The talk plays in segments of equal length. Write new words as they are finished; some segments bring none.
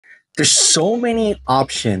There's so many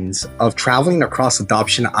options of traveling across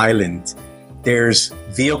Adoption Island. There's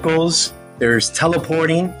vehicles, there's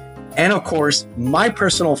teleporting, and of course, my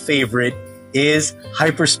personal favorite is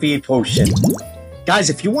Hyperspeed Potion. Guys,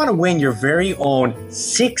 if you want to win your very own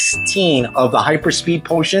 16 of the Hyperspeed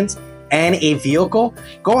Potions and a vehicle,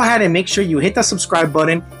 go ahead and make sure you hit the subscribe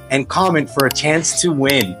button and comment for a chance to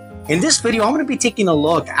win. In this video, I'm going to be taking a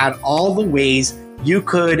look at all the ways you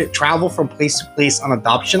could travel from place to place on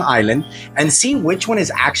Adoption Island and see which one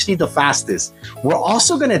is actually the fastest. We're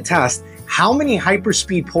also going to test how many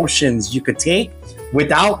hyperspeed potions you could take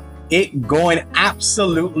without it going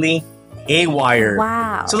absolutely haywire.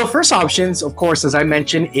 Wow. So the first options, of course, as I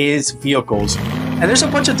mentioned, is vehicles. And there's a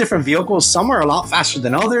bunch of different vehicles. Some are a lot faster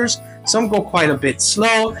than others. Some go quite a bit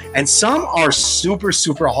slow, and some are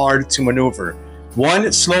super hard to maneuver.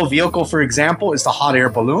 One slow vehicle, for example, is the hot air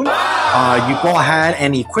balloon. You go ahead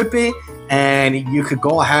and equip it, and you could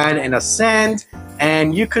go ahead and ascend,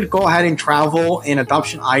 and you could go ahead and travel in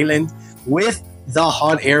Adoption Island with the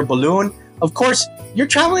hot air balloon. Of course, you're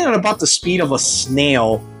traveling at about the speed of a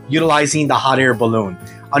snail utilizing the hot air balloon.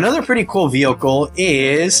 Another pretty cool vehicle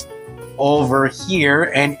is over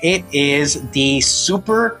here, and it is the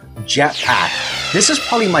Super Jetpack. This is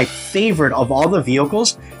probably my favorite of all the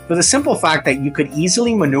vehicles for the simple fact that you could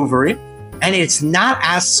easily maneuver it, and it's not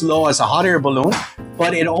as slow as a hot air balloon,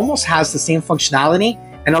 but it almost has the same functionality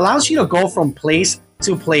and allows you to go from place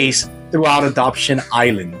to place throughout Adoption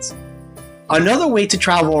Island. Another way to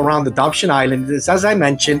travel around Adoption Island is, as I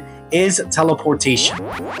mentioned, is teleportation.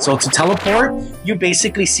 So to teleport, you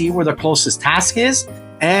basically see where the closest task is,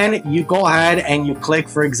 and you go ahead and you click,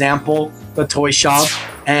 for example, the toy shop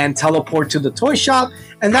and teleport to the toy shop,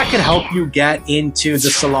 and that can help you get into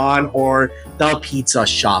the salon or the pizza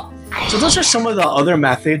shop. So those are some of the other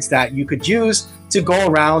methods that you could use to go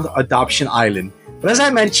around Adoption Island. But as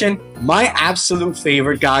I mentioned, my absolute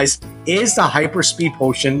favorite, guys, is the Hyperspeed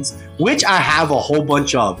Potions, which I have a whole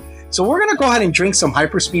bunch of. So we're gonna go ahead and drink some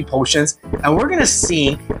Hyperspeed Potions, and we're gonna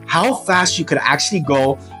see how fast you could actually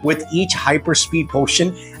go with each Hyperspeed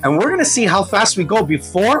Potion. And we're gonna see how fast we go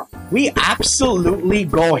before we absolutely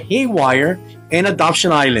go haywire in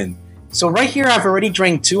Adoption Island. So right here, I've already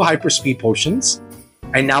drank 2 Hyperspeed Potions,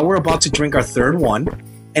 and now we're about to drink our third one.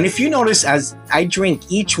 And if you notice, as I drink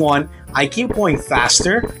each one, I keep going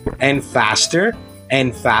faster and faster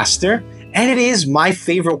and faster. And it is my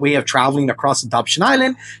favorite way of traveling across Adoption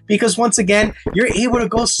Island because, once again, you're able to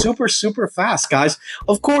go super fast, guys.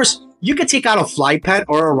 Of course, you could take out a fly pet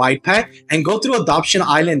or a ride pet and go through Adoption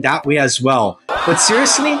Island that way as well. But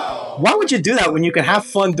seriously, why would you do that when you can have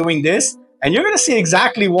fun doing this? And you're going to see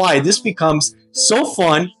exactly why this becomes so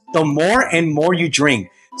fun the more and more you drink.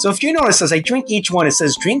 So if you notice, as I drink each one, it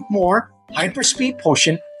says drink more Hyperspeed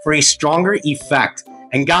Potion for a stronger effect.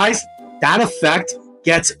 And guys, that effect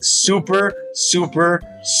gets super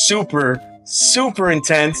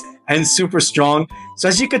intense and super strong. So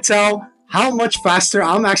as you could tell how much faster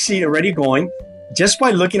I'm actually already going, just by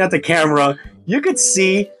looking at the camera, you could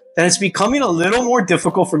see that it's becoming a little more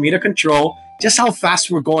difficult for me to control just how fast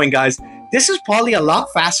we're going, guys. This is probably a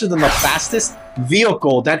lot faster than the fastest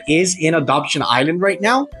vehicle that is in Adoption Island right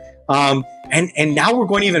now. And now we're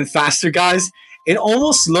going even faster, guys. It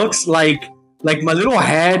almost looks like my little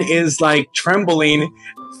head is like trembling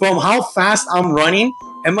from how fast I'm running,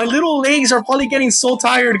 and my little legs are probably getting so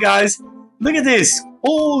tired, guys. Look at this.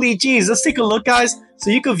 Holy jeez. Let's take a look, guys, so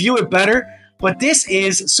you can view it better. But this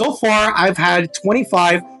is, so far, I've had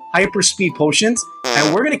 25 Hyperspeed Potions,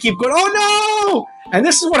 and we're going to keep going. Oh, no! And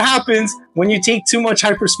this is what happens when you take too much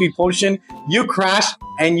Hyperspeed Potion. You crash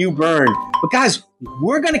and you burn. But guys,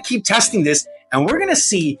 we're going to keep testing this, and we're going to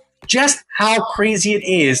see just how crazy it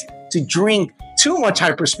is to drink too much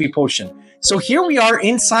Hyperspeed Potion. So here we are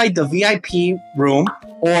inside the VIP room,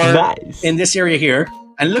 or in this area here.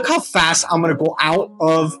 And look how fast I'm going to go out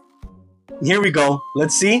of... Here we go.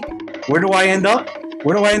 Let's see. Where do I end up?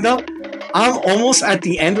 Where do I end up? I'm almost at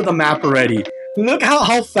the end of the map already. Look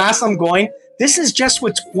how fast I'm going. This is just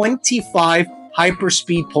with 25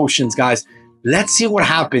 Hyperspeed Potions, guys. Let's see what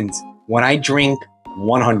happens when I drink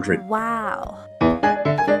 100. Wow.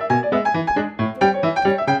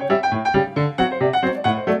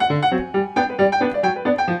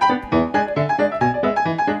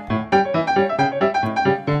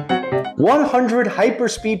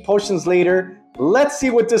 Hyperspeed Potions later, let's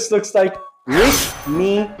see what this looks like. Wish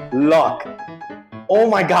me luck. Oh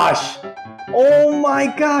my gosh. Oh my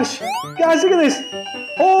gosh. Guys, look at this.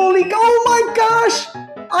 Holy, oh my gosh.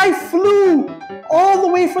 I flew all the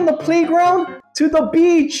way from the playground to the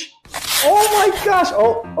beach. Oh my gosh.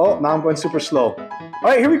 Oh, now I'm going super slow. All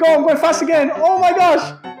right, here we go. I'm going fast again. Oh my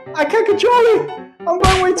gosh. I can't control it. I'm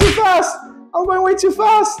going way too fast. I'm going way too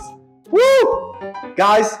fast. Woo!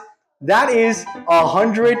 Guys, that is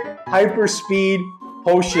 100 hyperspeed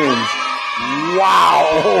potions.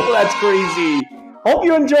 Wow, that's crazy. Hope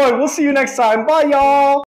you enjoyed. We'll see you next time. Bye,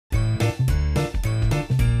 y'all.